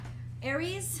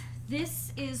Aries,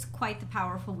 this is quite the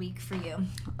powerful week for you.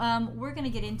 We're going to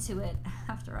get into it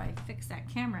after I fix that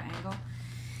camera angle.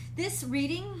 This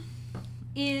reading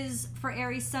is for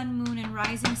Aries, Sun, Moon, and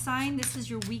Rising sign. This is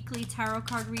your weekly tarot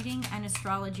card reading and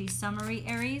astrology summary,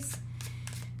 Aries.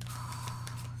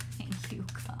 Thank you,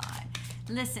 God.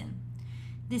 Listen,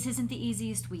 this isn't the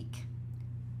easiest week,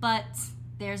 but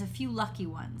there's a few lucky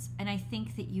ones, and I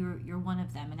think that you're one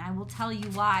of them, and I will tell you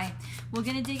why. We're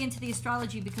going to dig into the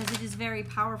astrology because it is very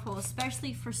powerful,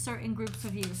 especially for certain groups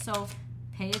of you, so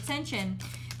pay attention.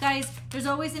 Guys, there's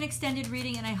always an extended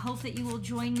reading, and I hope that you will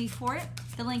join me for it.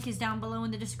 The link is down below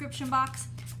in the description box.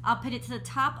 I'll put it to the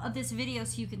top of this video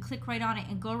so you can click right on it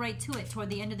and go right to it toward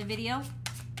the end of the video.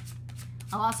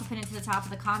 I'll also put it to the top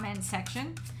of the comment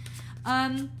section.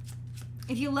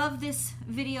 If you love this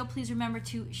video, please remember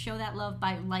to show that love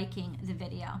by liking the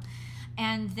video.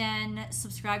 And then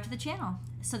subscribe to the channel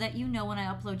so that you know when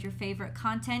I upload your favorite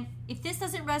content. If this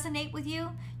doesn't resonate with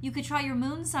you, you could try your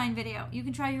moon sign video. You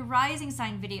can try your rising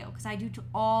sign video, because I do to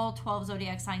all 12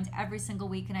 zodiac signs every single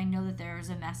week, and I know that there is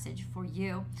a message for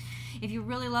you. If you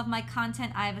really love my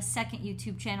content, I have a second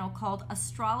YouTube channel called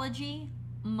Astrology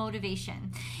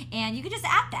Motivation, and you can just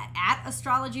add that at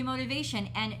Astrology Motivation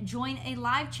and join a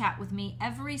live chat with me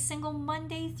every single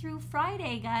Monday through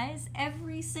Friday, guys.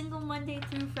 Every single Monday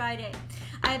through Friday.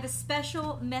 I have a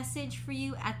special message for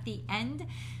you at the end.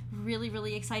 Really,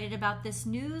 really excited about this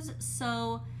news,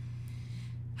 so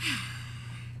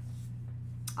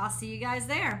I'll see you guys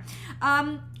there.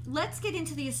 Let's get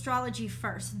into the astrology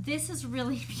first. This is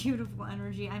really beautiful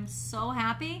energy. I'm so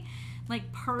happy,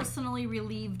 like personally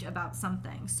relieved about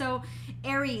something. So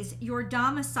Aries, your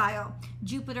domicile,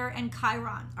 Jupiter and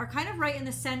Chiron are kind of right in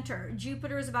the center.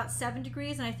 Jupiter is about 7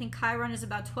 degrees, and I think Chiron is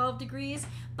about 12 degrees.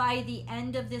 By the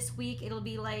end of this week, it'll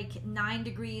be like 9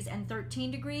 degrees and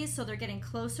 13 degrees, so they're getting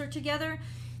closer together.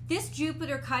 This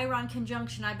Jupiter-Chiron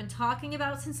conjunction I've been talking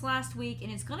about since last week,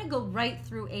 and it's going to go right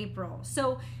through April.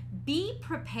 So be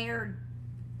prepared.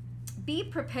 Be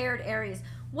prepared, Aries.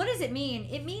 What does it mean?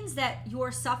 It means that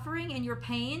your suffering and your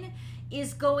pain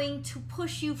is going to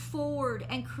push you forward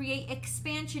and create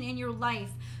expansion in your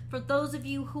life. For those of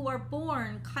you who are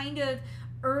born kind of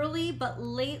early but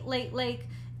late, like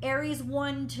Aries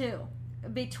 1, 2.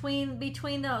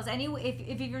 Between those, anyway,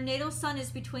 if your natal sun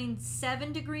is between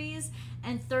 7 degrees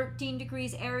and 13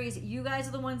 degrees Aries, you guys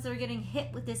are the ones that are getting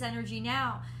hit with this energy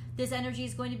now. This energy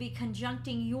is going to be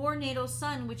conjuncting your natal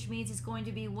sun, which means it's going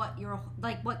to be what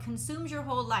consumes your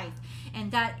whole life, and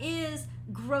that is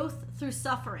growth through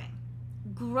suffering.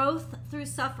 Growth through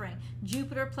suffering.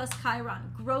 Jupiter plus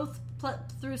Chiron. Growth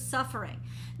through suffering.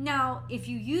 Now, if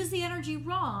you use the energy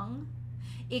wrong,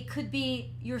 it could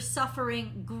be your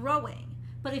suffering growing.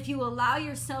 But if you allow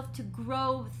yourself to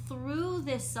grow through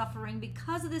this suffering,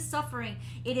 because of this suffering,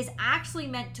 it is actually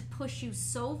meant to push you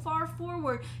so far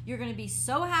forward. You're going to be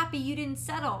so happy you didn't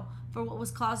settle for what was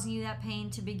causing you that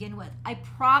pain to begin with. I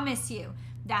promise you,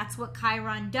 that's what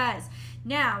Chiron does.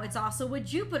 Now, it's also what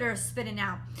Jupiter is spinning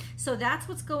out. So that's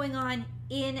what's going on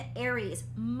in Aries.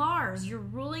 Mars, your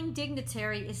ruling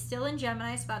dignitary, is still in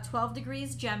Gemini. It's about 12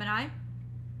 degrees Gemini.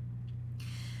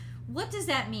 What does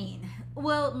that mean?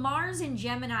 Well, Mars in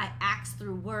Gemini acts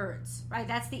through words, right?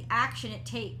 That's the action it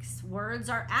takes. Words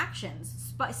are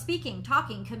actions. Speaking,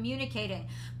 talking, communicating,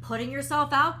 putting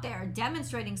yourself out there,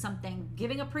 demonstrating something,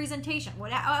 giving a presentation,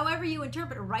 however you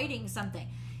interpret writing something.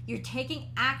 You're taking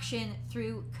action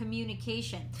through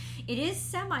communication. It is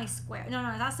semi-square. No,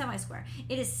 not semi-square.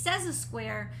 It is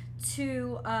sesosquare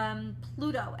to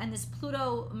Pluto, and this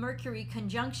Pluto-Mercury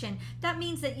conjunction. That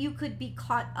means that you could be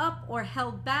caught up or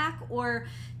held back or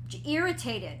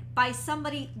irritated by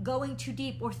somebody going too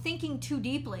deep or thinking too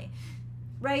deeply,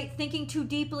 right? Thinking too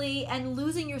deeply and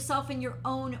losing yourself in your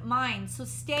own mind. So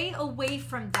stay away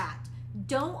from that.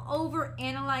 Don't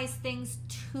overanalyze things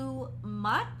too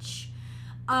much,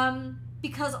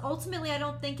 because ultimately I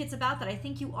don't think it's about that. I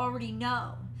think you already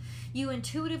know. You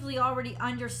intuitively already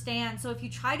understand. So if you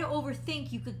try to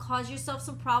overthink, you could cause yourself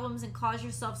some problems and cause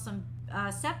yourself some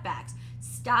setbacks.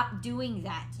 Stop doing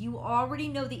that. You already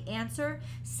know the answer.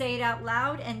 Say it out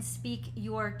loud and speak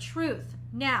your truth.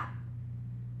 Now,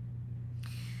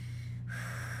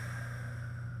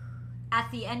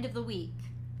 at the end of the week,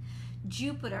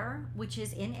 Jupiter, which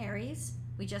is in Aries,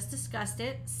 we just discussed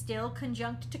it, still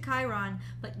conjunct to Chiron,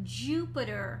 but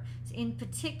Jupiter in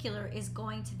particular is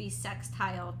going to be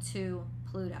sextile to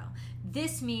Pluto.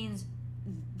 This means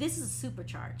this is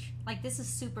supercharge. Like, this is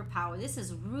superpower. This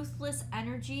is ruthless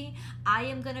energy. I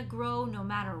am going to grow no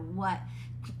matter what.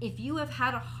 If you have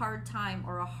had a hard time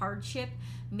or a hardship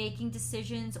making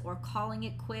decisions or calling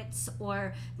it quits,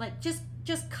 or like just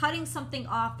cutting something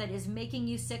off that is making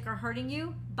you sick or hurting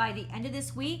you, by the end of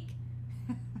this week,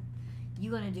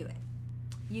 you're going to do it.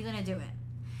 You're going to do it.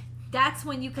 That's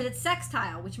when because it's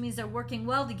sextile, which means they're working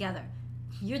well together.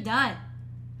 You're done.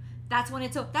 That's when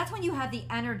you have the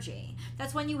energy.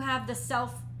 That's when you have the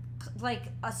self, like,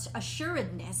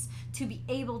 assuredness to be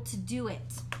able to do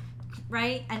it,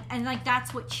 right? And like,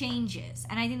 that's what changes.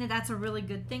 And I think that that's a really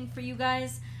good thing for you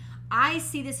guys. I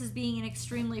see this as being an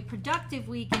extremely productive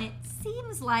week, and it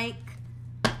seems like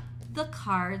the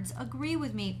cards agree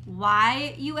with me.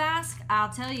 Why, you ask?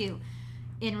 I'll tell you.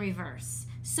 In reverse.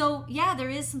 So yeah,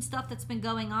 there is some stuff that's been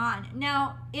going on.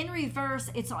 Now, in reverse,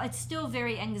 it's still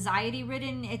very anxiety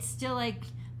ridden. It's still like,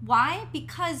 why?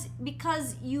 Because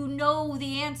you know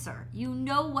the answer. You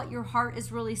know what your heart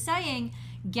is really saying.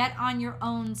 Get on your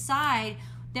own side.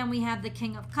 Then we have the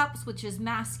King of Cups, which is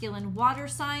masculine water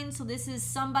sign. So this is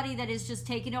somebody that is just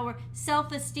taking over.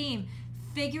 Self-esteem.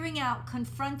 Figuring out,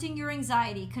 confronting your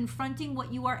anxiety, confronting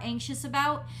what you are anxious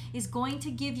about is going to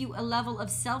give you a level of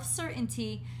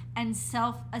self-certainty and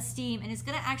self-esteem, and it's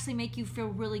going to actually make you feel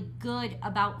really good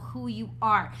about who you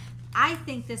are. I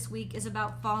think this week is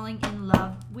about falling in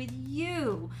love with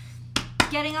you,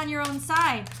 getting on your own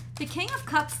side. The King of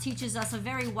Cups teaches us a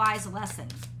very wise lesson.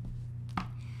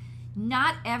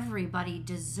 Not everybody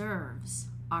deserves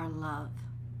our love.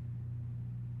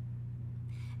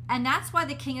 And that's why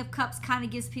the King of Cups kind of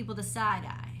gives people the side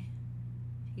eye.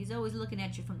 He's always looking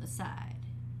at you from the side.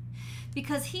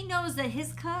 Because he knows that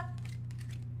his cup,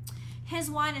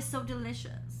 his wine is so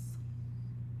delicious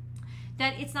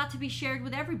that it's not to be shared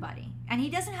with everybody. And he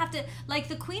doesn't have to, like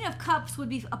the Queen of Cups would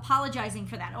be apologizing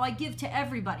for that. Oh, I give to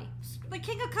everybody. The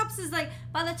King of Cups is like,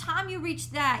 by the time you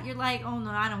reach that, you're like, oh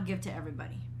no, I don't give to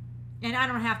everybody. And I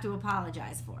don't have to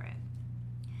apologize for it.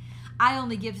 I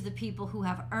only give to the people who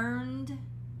have earned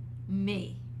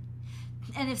me.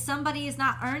 And if somebody is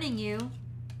not earning you,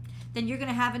 then you're going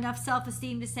to have enough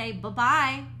self-esteem to say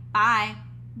bye-bye, bye,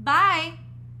 bye,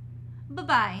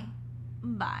 bye-bye,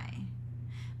 bye,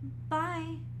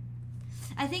 bye.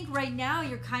 I think right now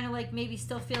you're kind of like maybe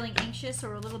still feeling anxious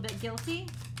or a little bit guilty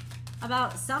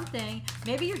about something.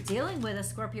 Maybe you're dealing with a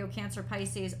Scorpio, Cancer,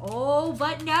 Pisces. Oh,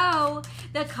 but no,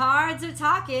 the cards are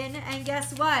talking, and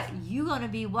guess what? You're going to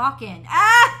be walking.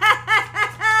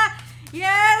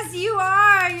 Yes, you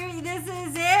are. This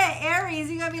is it, Aries.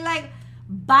 You're going to be like,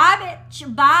 bye, bitch.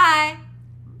 Bye.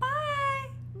 Bye.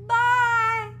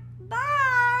 Bye.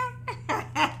 Bye.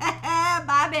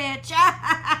 Bye, bitch.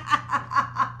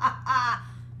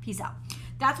 Peace out.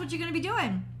 That's what you're going to be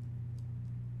doing.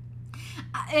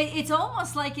 It's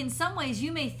almost like in some ways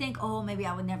you may think, oh, maybe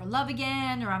I would never love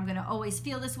again, or I'm going to always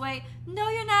feel this way. No,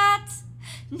 you're not.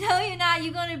 No, you're not.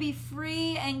 You're going to be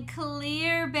free and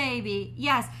clear, baby.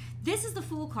 Yes. This is the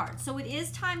Fool card. So it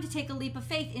is time to take a leap of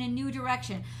faith in a new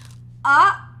direction.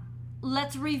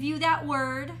 Let's review that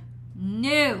word.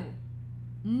 New.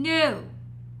 New.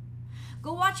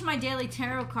 Go watch my daily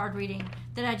tarot card reading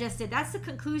that I just did. That's the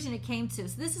conclusion it came to.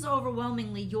 So this is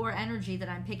overwhelmingly your energy that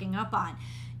I'm picking up on.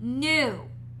 New.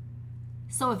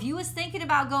 So if you was thinking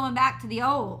about going back to the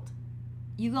old,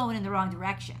 you going in the wrong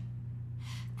direction.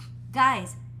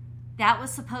 Guys, that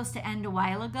was supposed to end a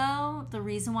while ago. The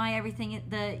reason why everything,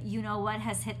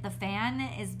 has hit the fan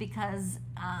is because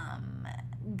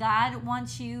God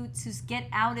wants you to get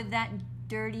out of that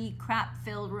dirty,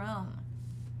 crap-filled room.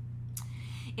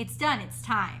 It's done. It's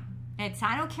time.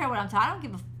 I don't care what I'm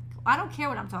talking. I don't care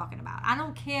what I'm talking about. I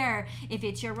don't care if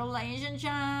it's your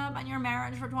relationship and your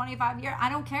marriage for 25 years. I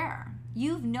don't care.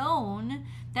 You've known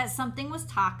that something was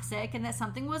toxic and that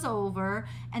something was over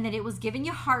and that it was giving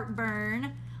you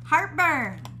heartburn.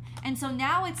 And so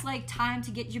now it's like time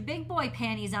to get your big boy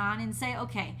panties on and say,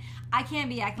 okay, I can't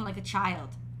be acting like a child.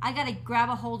 I got to grab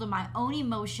a hold of my own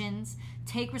emotions,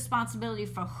 take responsibility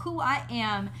for who I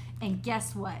am, and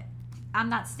guess what? I'm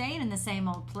not staying in the same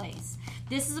old place.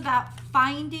 This is about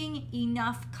finding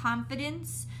enough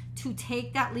confidence to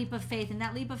take that leap of faith, and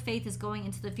that leap of faith is going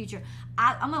into the future.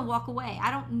 I'm going to walk away.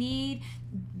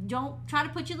 Don't try to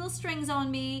put your little strings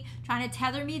on me, trying to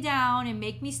tether me down and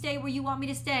make me stay where you want me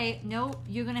to stay. No,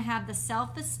 you're going to have the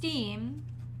self-esteem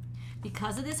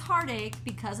because of this heartache,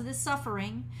 because of this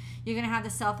suffering. You're going to have the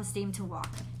self-esteem to walk.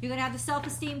 You're going to have the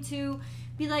self-esteem to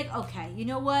be like, okay, you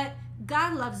know what?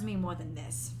 God loves me more than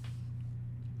this.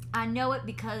 I know it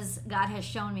because God has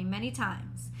shown me many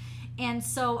times. And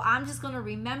so I'm just going to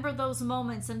remember those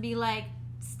moments and be like,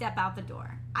 step out the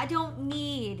door. I don't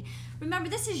need... Remember,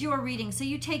 this is your reading, so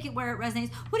you take it where it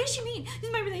resonates. What does she mean?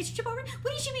 Is my relationship over?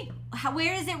 What does she mean?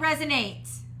 Where does it resonate?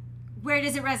 Where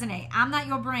does it resonate? I'm not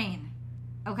your brain,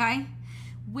 okay?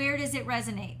 Where does it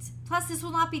resonate? Plus, this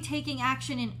will not be taking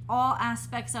action in all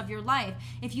aspects of your life.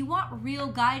 If you want real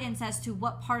guidance as to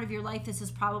what part of your life this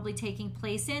is probably taking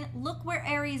place in, look where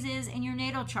Aries is in your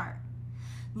natal chart.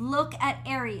 Look at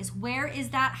Aries. Where is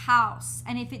that house?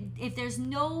 And if there's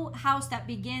no house that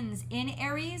begins in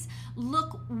Aries,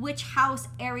 look which house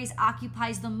Aries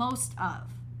occupies the most of.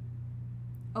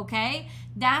 Okay?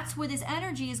 That's where this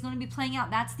energy is going to be playing out.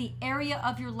 That's the area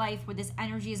of your life where this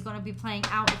energy is going to be playing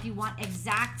out if you want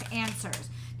exact answers.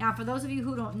 Now, for those of you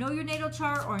who don't know your natal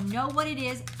chart or know what it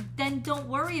is, then don't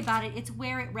worry about it. It's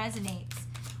where it resonates.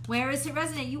 Where does it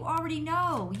resonate? You already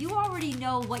know. You already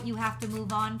know what you have to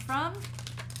move on from.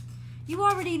 You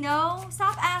already know.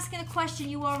 Stop asking a question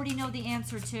you already know the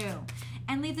answer to.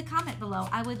 And leave the comment below.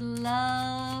 I would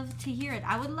love to hear it.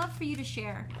 I would love for you to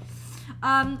share.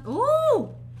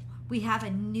 Ooh, we have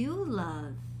a new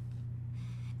love.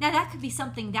 Now, that could be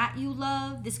something that you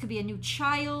love. This could be a new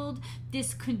child.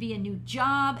 This could be a new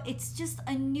job. It's just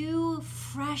a new,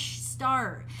 fresh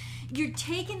start. You're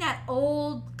taking that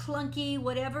old, clunky,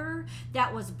 whatever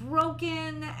that was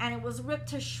broken and it was ripped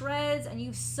to shreds and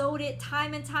you've sewed it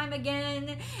time and time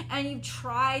again and you've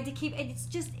tried to keep it.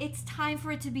 It's time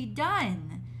for it to be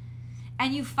done.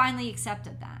 And you finally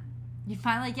accepted that. You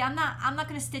finally like, yeah, I'm not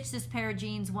going to stitch this pair of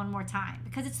jeans one more time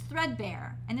because it's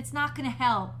threadbare and it's not going to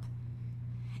help.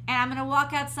 And I'm going to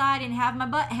walk outside and have my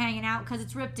butt hanging out because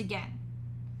it's ripped again.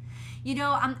 You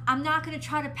know, I'm not going to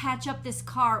try to patch up this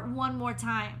car one more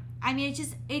time. I mean,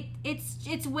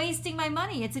 it's wasting my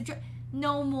money.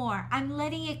 No more. I'm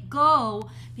letting it go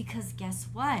because guess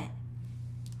what?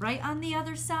 Right on the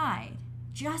other side,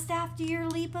 just after your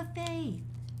leap of faith,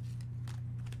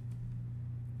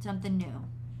 something new.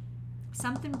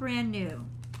 Something brand new.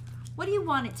 What do you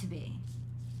want it to be?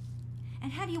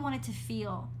 And how do you want it to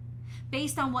feel?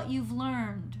 Based on what you've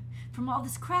learned from all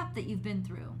this crap that you've been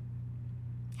through.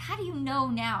 How do you know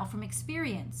now from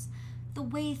experience the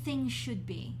way things should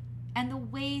be and the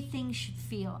way things should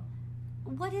feel?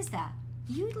 What is that?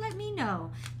 You let me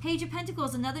know. Page of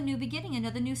Pentacles, another new beginning,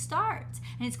 another new start.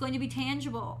 And it's going to be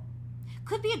tangible.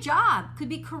 Could be a job, could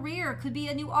be career, could be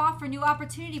a new offer, new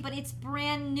opportunity, but it's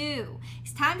brand new.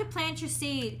 It's time to plant your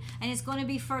seed, and it's going to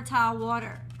be fertile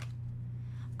water.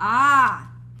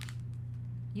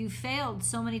 You failed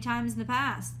so many times in the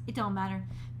past. It don't matter.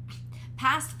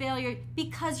 Past failure,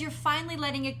 because you're finally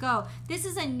letting it go. This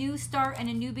is a new start and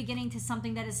a new beginning to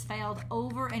something that has failed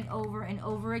over and over and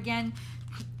over again.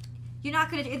 You're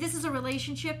not going to, if this is a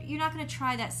relationship, you're not going to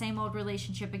try that same old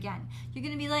relationship again. You're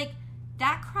going to be like,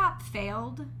 that crop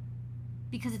failed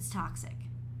because it's toxic.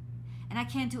 And I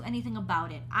can't do anything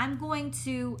about it. I'm going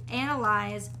to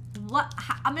analyze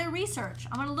I'm going to research.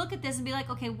 I'm going to look at this and be like,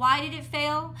 okay, why did it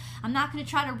fail? I'm not going to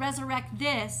try to resurrect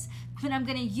this, but I'm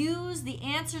going to use the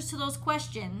answers to those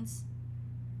questions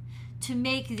to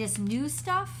make this new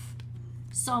stuff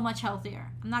so much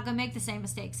healthier. I'm not going to make the same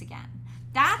mistakes again.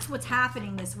 That's what's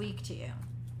happening this week to you.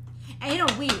 And in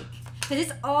a week, because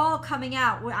it's all coming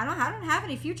out. I don't have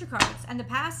any future cards, and the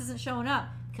past isn't showing up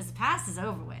because the past is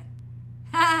over with.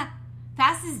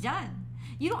 Past is done.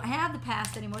 You don't have the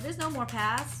past anymore. There's no more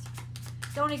past.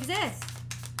 Don't exist.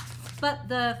 But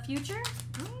the future?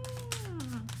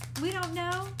 We don't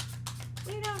know.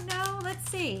 We don't know. Let's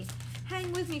see.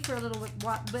 Hang with me for a little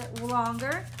bit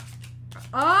longer.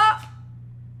 Oh!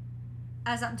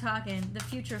 As I'm talking, the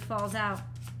future falls out.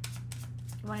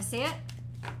 You want to see it?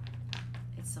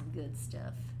 It's some good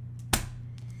stuff.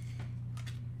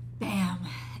 Bam.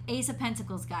 Ace of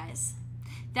Pentacles, guys.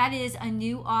 That is a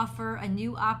new offer, a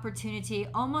new opportunity,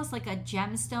 almost like a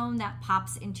gemstone that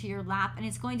pops into your lap, and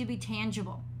it's going to be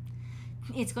tangible.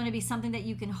 It's going to be something that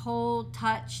you can hold,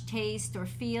 touch, taste, or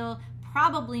feel.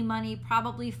 Probably money,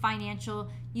 probably financial.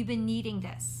 You've been needing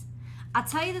this. I'll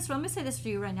tell you this, I'm going to say this for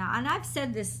you right now, and I've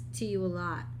said this to you a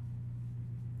lot.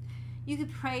 You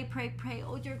could pray.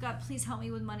 Oh, dear God, please help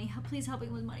me with money. Please help me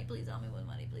with money. Please help me with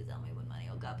money. Please help me with money.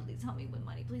 Oh, God, please help me with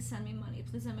money. Please send me money.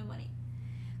 Please send me money.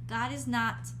 God is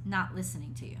not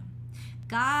listening to you.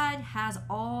 God has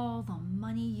all the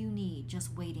money you need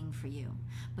just waiting for you.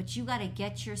 But you got to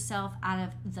get yourself out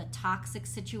of the toxic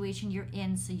situation you're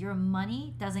in so your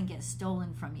money doesn't get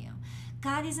stolen from you.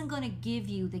 God isn't going to give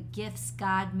you the gifts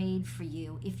God made for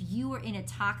you if you are in a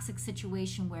toxic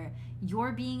situation where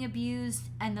you're being abused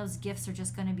and those gifts are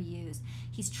just going to be used.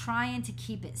 He's trying to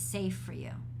keep it safe for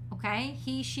you. Okay?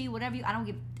 He, she, whatever you, I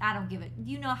don't give it.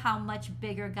 You know how much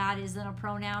bigger God is than a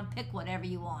pronoun. Pick whatever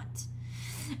you want.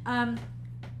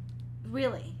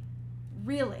 Really,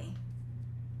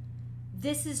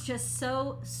 this is just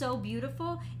so, so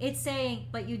beautiful. It's saying,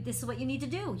 but this is what you need to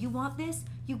do. You want this?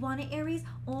 You want it, Aries?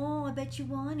 Oh, I bet you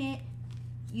want it.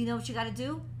 You know what you got to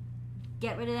do?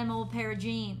 Get rid of them old pair of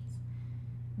jeans.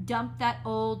 Dump that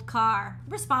old car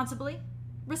responsibly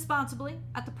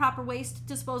at the proper waste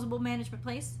disposable management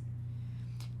place.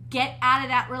 Get out of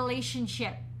that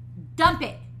relationship. Dump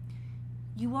it.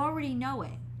 You already know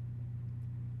it.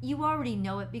 You already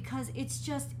know it because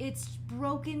it's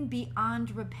broken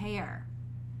beyond repair.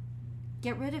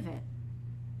 Get rid of it.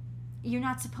 You're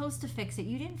not supposed to fix it.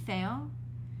 You didn't fail.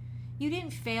 You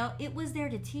didn't fail. It was there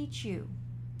to teach you.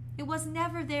 It was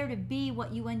never there to be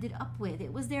what you ended up with.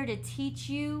 It was there to teach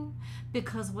you,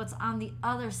 because what's on the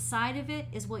other side of it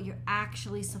is what you're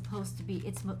actually supposed to be.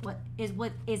 It's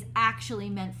what is actually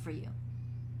meant for you.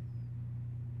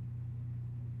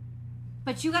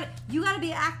 But you got to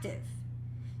be active.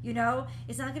 You know,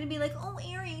 it's not going to be like, oh,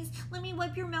 Aries, let me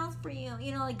wipe your mouth for you.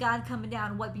 You know, like God coming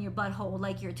down and wiping your butthole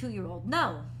like you're a 2-year-old.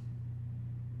 No.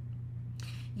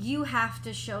 You have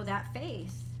to show that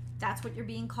faith. That's what you're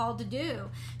being called to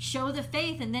do. Show the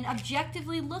faith and then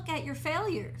objectively look at your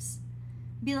failures.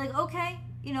 Be like, okay,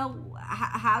 you know,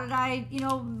 how did I, you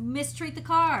know, mistreat the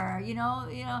car? You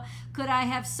know, could I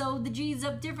have sewed the jeans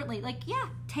up differently? Like, yeah,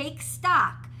 take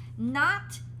stock.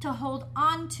 Not to hold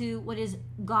on to what is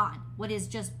gone, what is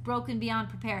just broken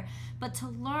beyond repair, but to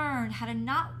learn how to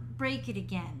not break it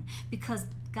again, because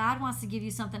God wants to give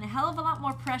you something a hell of a lot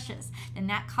more precious than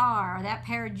that car or that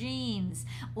pair of jeans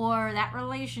or that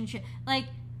relationship. Like,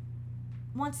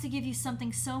 wants to give you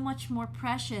something so much more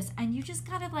precious, and you just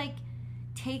gotta like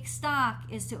take stock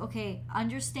as to, okay,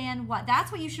 understand what,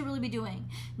 that's what you should really be doing.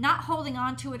 Not holding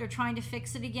on to it or trying to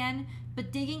fix it again,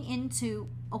 but digging into,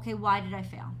 okay, why did I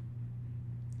fail?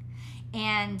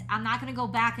 And I'm not going to go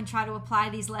back and try to apply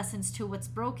these lessons to what's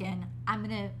broken. I'm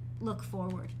going to look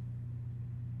forward.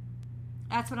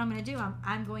 That's what I'm going to do.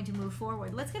 I'm going to move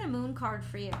forward. Let's get a moon card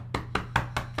for you.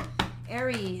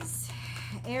 Aries.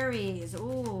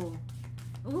 Ooh.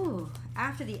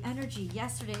 After the energy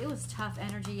yesterday, it was tough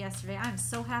energy yesterday. I'm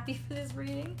so happy for this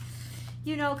reading.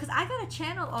 You know, because I got to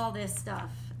channel all this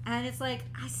stuff. And it's like,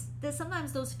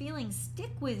 sometimes those feelings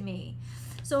stick with me.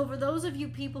 So for those of you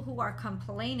people who are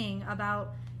complaining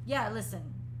about, yeah,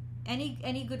 listen,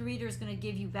 any good reader is going to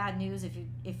give you bad news if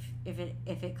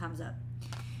it comes up,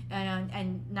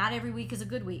 and not every week is a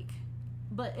good week,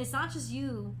 but it's not just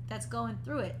you that's going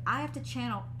through it. I have to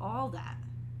channel all that.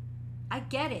 I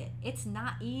get it. It's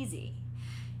not easy,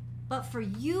 but for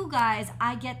you guys,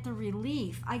 I get the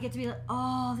relief. I get to be like,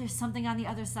 oh, there's something on the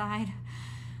other side.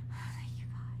 Thank you,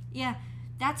 God. Yeah.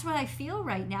 That's what I feel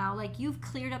right now. Like, you've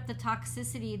cleared up the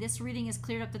toxicity. This reading has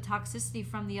cleared up the toxicity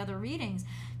from the other readings,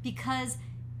 because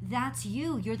that's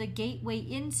you. You're the gateway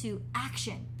into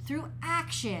action. Through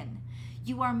action,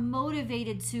 you are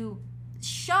motivated to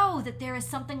show that there is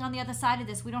something on the other side of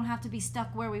this. We don't have to be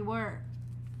stuck where we were.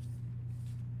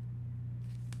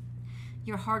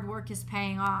 Your hard work is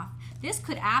paying off. This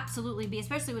could absolutely be,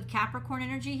 especially with Capricorn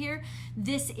energy here,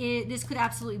 this could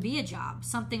absolutely be a job.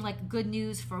 Something like good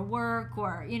news for work,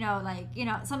 or,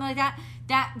 something like that.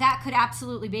 That could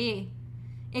absolutely be.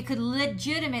 It could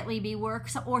legitimately be work,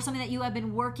 or something that you have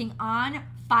been working on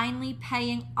finally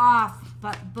paying off.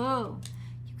 But boo,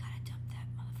 you gotta dump that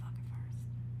motherfucker first.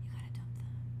 You gotta dump them.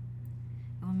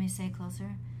 You want me to say it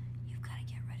closer? You gotta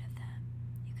get rid of them.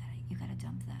 You gotta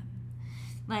dump them.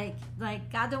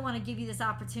 Like God don't want to give you this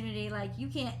opportunity. Like, you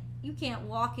can't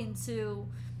walk into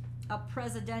a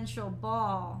presidential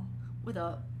ball with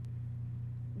a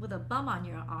bum on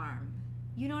your arm.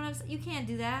 You know what I'm saying? You can't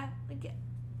do that. Like,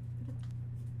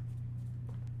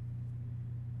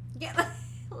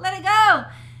 let it go.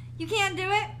 You can't do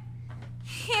it.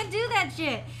 You can't do that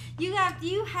shit. You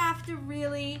have to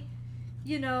really,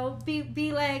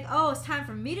 be like, oh, it's time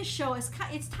for me to show. It's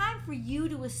time for you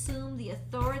to assume the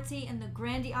authority and the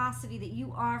grandiosity that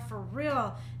you are for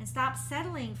real, and stop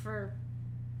settling for,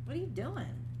 what are you doing?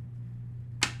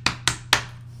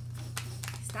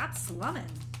 Stop slumming.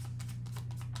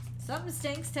 Something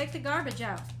stinks. Take the garbage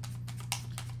out.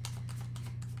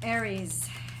 Aries.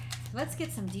 Let's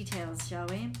get some details, shall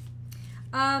we?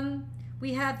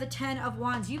 We have the 10 of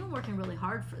Wands. You've been working really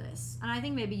hard for this, and I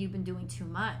think maybe you've been doing too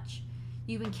much.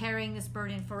 You've been carrying this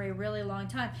burden for a really long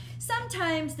time.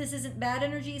 Sometimes this isn't bad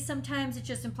energy. Sometimes it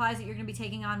just implies that you're going to be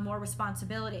taking on more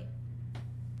responsibility,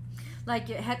 like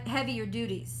heavier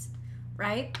duties,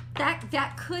 right?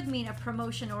 That could mean a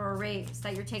promotion or a raise,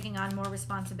 that you're taking on more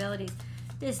responsibilities.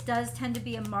 This does tend to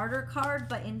be a martyr card,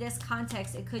 but in this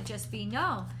context, it could just be,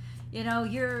 no,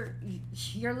 you're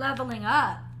leveling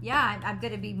up. Yeah, I'm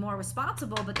going to be more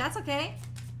responsible, but that's okay.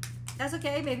 That's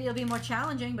okay. Maybe it'll be more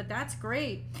challenging, but that's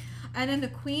great. And then the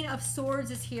Queen of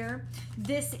Swords is here.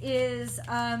 This is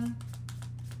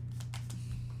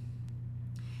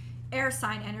air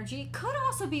sign energy. Could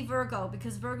also be Virgo,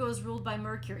 because Virgo is ruled by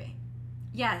Mercury.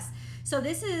 Yes. So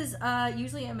this is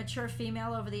usually a mature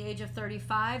female over the age of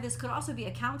 35. This could also be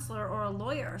a counselor or a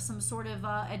lawyer, some sort of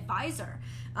advisor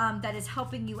that is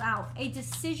helping you out. A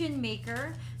decision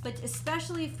maker, but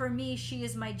especially for me, she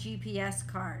is my GPS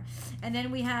card. And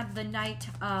then we have the Knight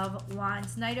of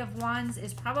Wands. Knight of Wands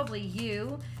is probably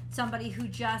you, somebody who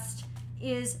just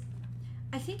is,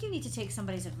 I think you need to take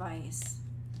somebody's advice.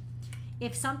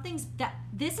 If something's that,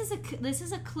 this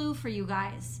is a clue for you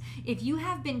guys. If you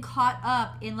have been caught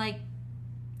up in like,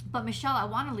 but Michelle, I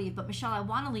want to leave, but Michelle, I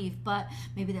want to leave, but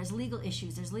maybe there's legal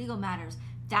issues, there's legal matters.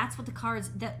 That's what the cards,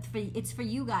 it's for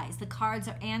you guys. The cards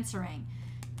are answering.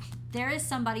 There is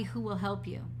somebody who will help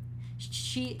you.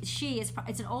 She is,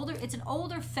 it's an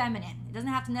older feminine. It doesn't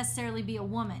have to necessarily be a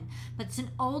woman, but it's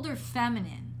an older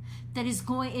feminine that is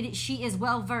she is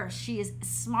well versed, she is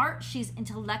smart, she's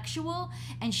intellectual,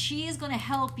 and she is going to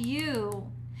help you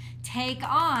take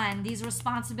on these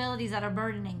responsibilities that are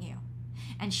burdening you.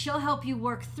 And she'll help you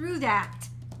work through that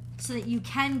so that you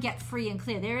can get free and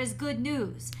clear. There is good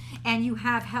news, and you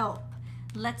have help.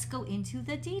 Let's go into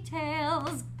the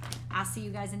details. I'll see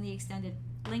you guys in the extended.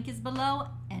 Link is below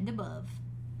and above.